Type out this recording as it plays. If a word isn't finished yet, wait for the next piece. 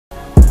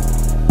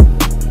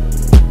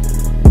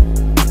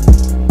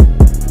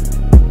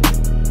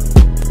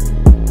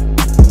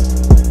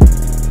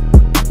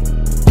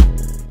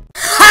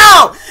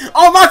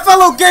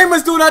yo,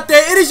 gamers doing out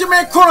there? It is your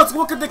man Chronos.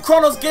 Welcome to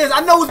ChronosGames.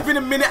 I know it's been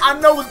a minute.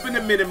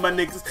 my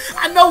niggas.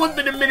 I know it's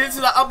been a minute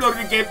since I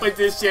uploaded the gameplay to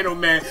this channel,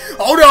 man.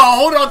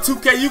 Hold on,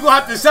 2K. You gonna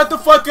have to shut the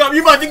fuck up.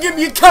 You about to give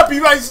me a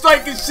copyright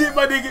strike and shit,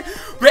 my nigga.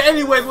 But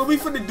anyway, what we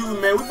finna do,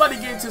 man, we about to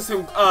get into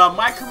some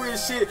my career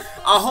shit.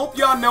 I hope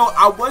y'all know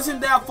I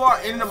wasn't that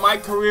far into my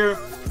career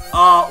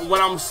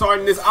when I'm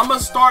starting this. I'm gonna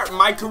start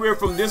my career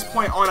from this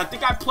point on. I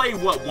think I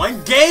played, what,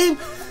 1 game?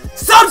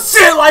 Some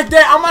shit like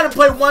that. I'm gonna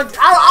play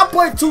I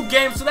played 2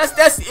 games, so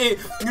that's it.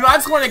 You know, I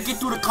just wanna get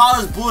through the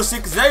college bullshit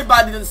because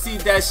everybody didn't see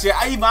that shit.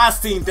 I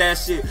seen that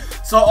shit.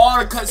 So all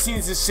the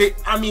cutscenes and shit,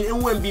 I mean, it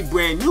wouldn't be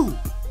brand new.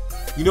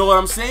 You know what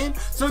I'm saying?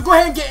 So let's go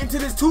ahead and get into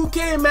this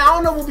 2K, man. I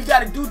don't know what we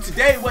gotta do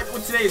today. What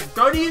today is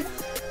 30th?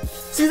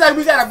 Seems like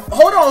we gotta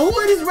hold on. Who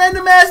are these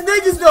random ass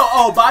niggas though?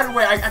 Oh, by the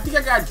way, I think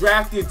I got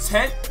drafted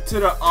 10th to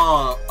the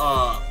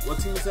what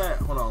team is that?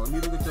 Hold on, let me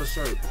look at your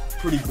shirt.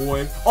 Pretty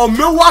boy. Oh,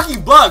 Milwaukee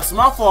Bucks.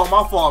 My fault,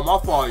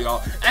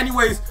 y'all.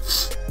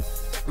 Anyways,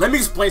 let me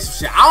explain some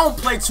shit. I don't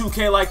play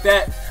 2K like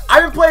that.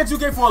 I've been playing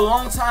 2K for a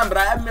long time, but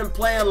I haven't been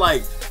playing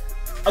like,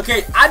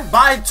 okay, I'd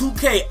buy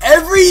 2K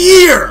every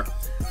year,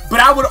 but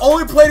I would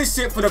only play this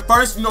shit for the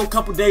first, you know,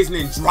 couple days and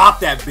then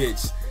drop that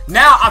bitch.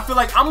 Now I feel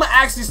like I'm gonna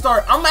actually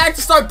start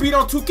beating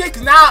on 2K,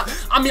 because now,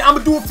 I mean, I'm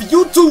gonna do it for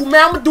you too,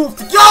 man. I'm gonna do it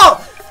for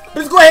y'all.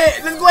 Let's go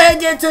ahead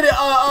and get into the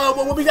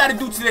what we gotta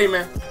do today,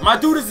 man. My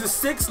dude is a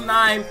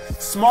 6'9"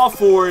 small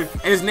forward,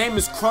 and his name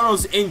is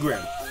Chronos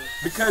Ingram,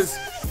 because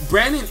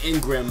Brandon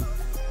Ingram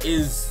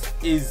is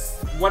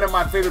one of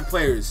my favorite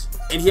players,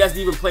 and he hasn't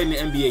even played in the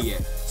NBA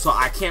yet. So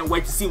I can't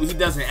wait to see what he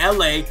does in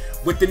LA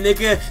with the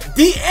nigga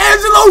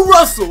D'Angelo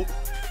Russell.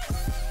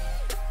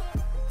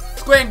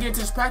 Let's go ahead and get into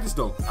this practice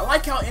though. I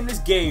like how in this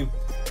game,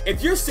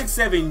 if you're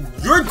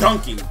 6'7", you're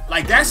dunking.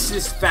 Like, that's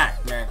just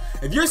fact, man.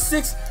 If you're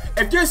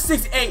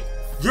 6'8",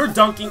 you're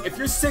dunking. If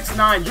you're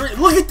 6'9", you're,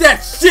 look at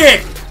that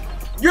shit.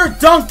 You're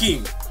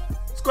dunking.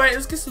 Let's go ahead.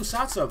 Let's get some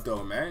shots up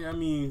though, man. I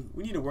mean,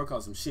 we need to work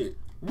on some shit.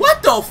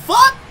 What the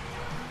fuck?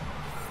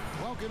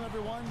 Welcome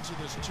everyone to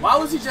this. Why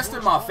was he just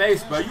in my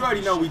face, bro? You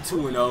already know we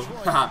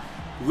 2-0.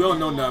 We don't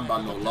know nothing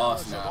about no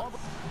loss now.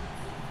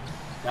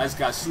 I just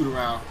got to shoot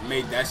around,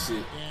 made that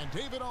shit.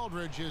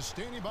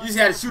 You just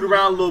had to shoot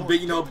around a little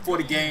bit, you know, before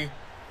the game.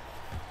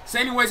 So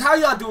anyways, how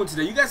y'all doing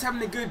today? You guys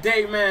having a good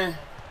day, man?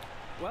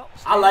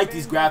 I like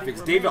these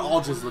graphics. David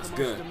Aldridge looks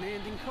good.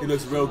 He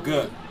looks real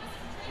good.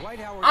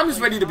 I'm just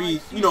ready to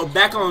be, you know,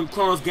 back on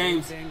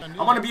ChronosGames.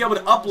 I want to be able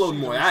to upload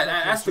more.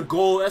 That's the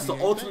goal. That's the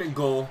ultimate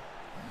goal.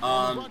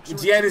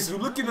 Giannis, you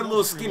looking a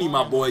little skinny,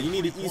 my boy. You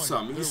need to eat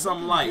something. Eat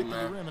something light,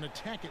 man.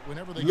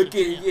 You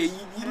looking, yeah,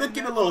 you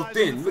looking a little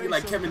thin. You looking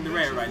like Kevin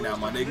Durant right now,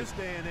 my nigga.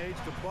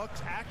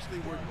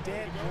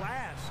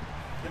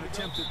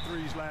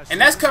 And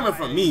that's coming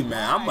from me,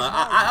 man.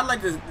 I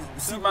like to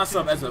see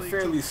myself as a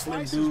fairly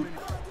slim dude.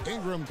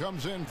 Ingram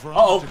comes in for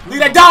look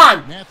at that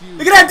dime!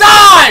 Look at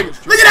that dime!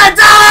 Look at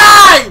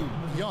that dime!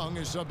 Young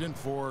is subbed in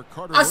for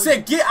Carter. I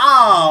said,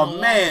 oh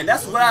man,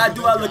 that's what I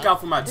do. I look out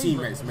for my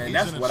teammates, man.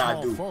 That's what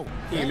I do.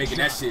 He ain't making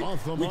that shit.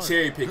 We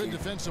cherry picking.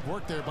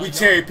 We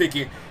cherry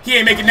picking. He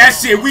ain't making that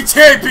shit. We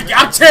cherry picking.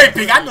 I'm cherry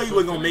picking. I know you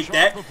wasn't gonna make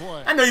that.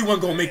 I know you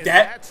wasn't gonna make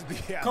that.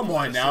 Come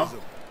on now.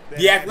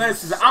 The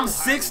athleticism. I'm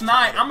 6'9".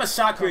 I'm a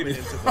shot creator.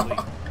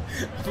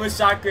 I'm a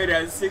shot creator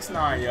at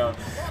 6'9", yo.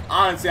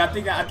 Honestly, I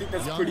think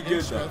that's pretty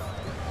good though.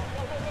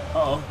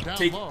 Oh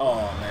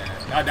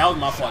man, that was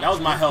my fault. That was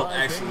my help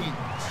actually.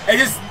 And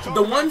just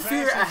the one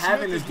fear I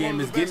have in this game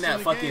is getting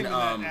that fucking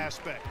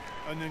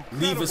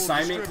leave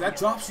assignment, because that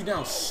drops you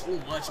down so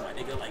much, my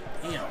nigga. Like,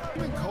 damn.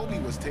 Even Kobe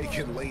was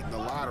taken late in the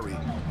lottery.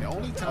 The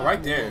only time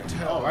right there.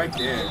 Oh, right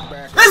there.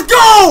 Let's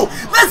go!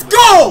 Let's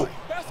go!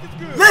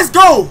 Let's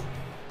go!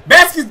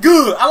 Basket's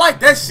good. I like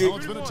that shit.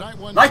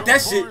 Like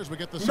that shit.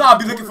 You know I'll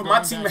be looking for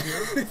my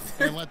teammate.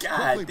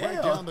 God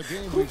damn.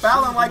 Who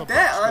fouling like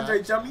that?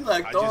 Andre Jump, you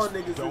like throwing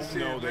niggas and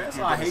shit, man. That's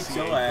why I hate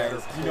your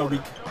ass. You know we.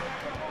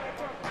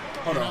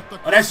 Hold on.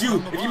 Oh, that's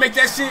you. If you make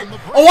that shit.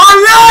 Oh, I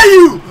love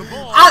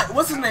you!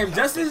 What's his name?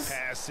 Justice?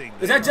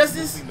 Is that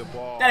Justice?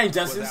 That ain't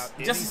Justice.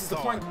 Justice is the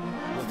point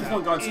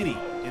guard too.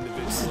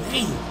 What's his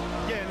name?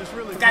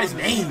 I forgot his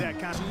name.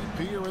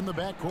 Here in the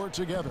backcourt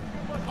together.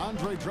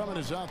 Andre Drummond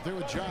is out there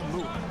with John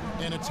Lewis.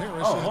 And it's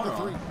Harris at the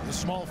 3, the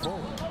small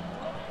forward.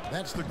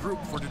 That's the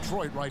group for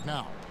Detroit right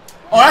now.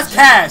 Oh, that's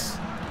cash.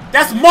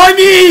 That's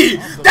money.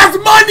 That's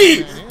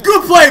money.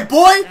 Good play,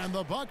 boy.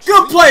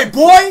 Good play,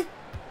 boy.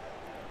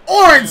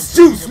 Orange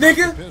juice,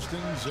 nigga.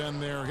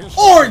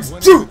 Orange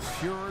juice.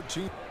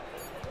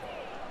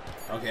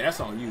 Okay, that's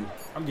on you.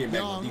 I'm getting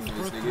back on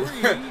defense,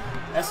 nigga.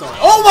 That's on.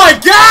 Oh my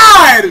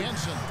God!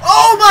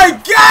 Oh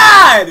my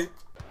God!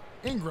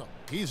 Ingram,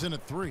 he's in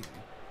at 3.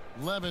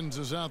 Levens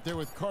is out there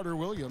with Carter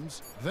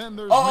Williams. Then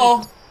there's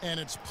and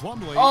it's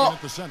Plumlee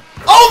at the center.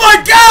 Oh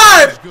my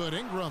God! Good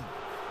Ingram.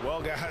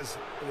 Well, guys,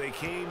 they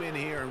came in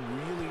here and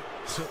really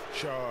took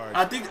charge.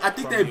 I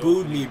think they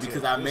booed me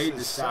because I made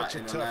the shot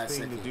in the last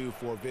second.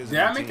 Did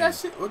I make that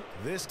shit? What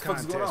this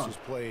contest was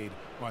played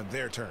on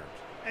their terms.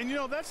 And you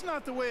know, that's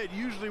not the way it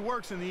usually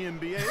works in the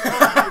NBA. It's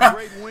gonna be a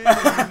great win,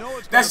 and you know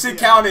it's that shit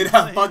counted.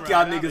 Fuck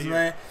y'all niggas,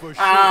 man. Sure.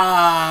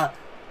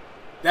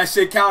 That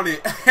shit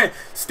counted.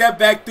 Step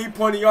back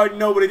 3-pointer, you already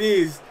know what it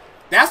is.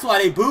 That's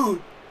why they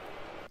booed.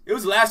 It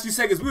was the last few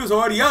seconds. We was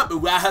already up,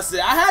 but I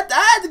said I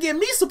had to get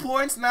me some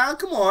points now.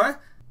 Come on.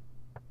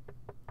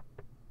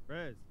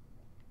 Prez.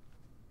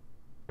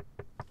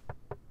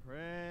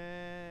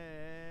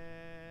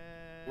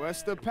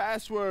 What's the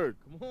password?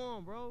 Come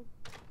on, bro.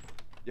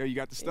 Yo, you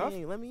got the stuff?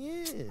 Hey, let me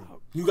in.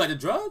 You got the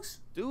drugs?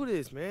 Do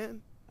this,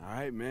 man. All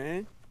right,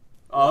 man.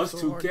 Oh, it's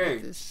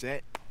 2K.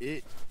 Set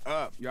it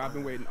up. Yo, I've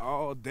been waiting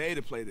all day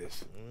to play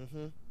this.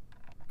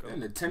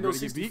 Nintendo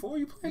 64,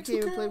 you play 2K? You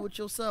can't even play with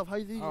yourself. How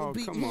you think you gonna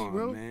beat me, on,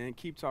 bro? Man.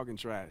 Keep talking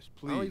trash,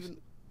 please. I don't even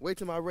wait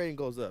till my rating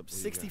goes up.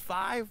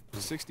 65?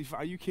 65?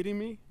 Are you kidding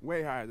me?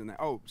 Way higher than that.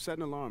 Oh, set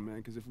an alarm, man,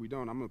 because if we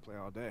don't, I'm going to play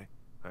all day.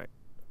 All right.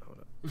 Hold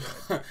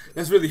up.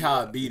 That's really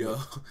how it be, though.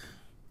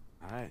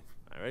 All right.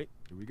 All right.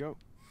 Here we go.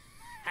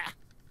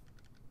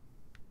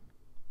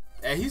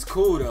 Hey, he's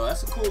cool, though.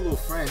 That's a cool little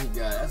friend he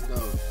got. That's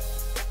dope.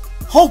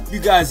 Hope you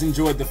guys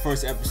enjoyed the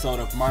first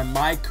episode of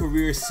my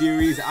career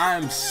series. I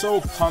am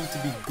so pumped to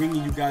be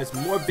bringing you guys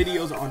more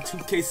videos on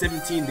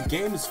 2K17. The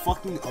game is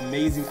fucking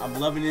amazing. I'm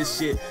loving this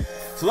shit.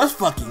 So let's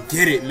fucking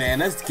get it, man.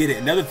 Let's get it.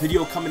 Another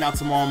video coming out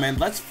tomorrow, man.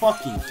 Let's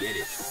fucking get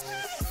it.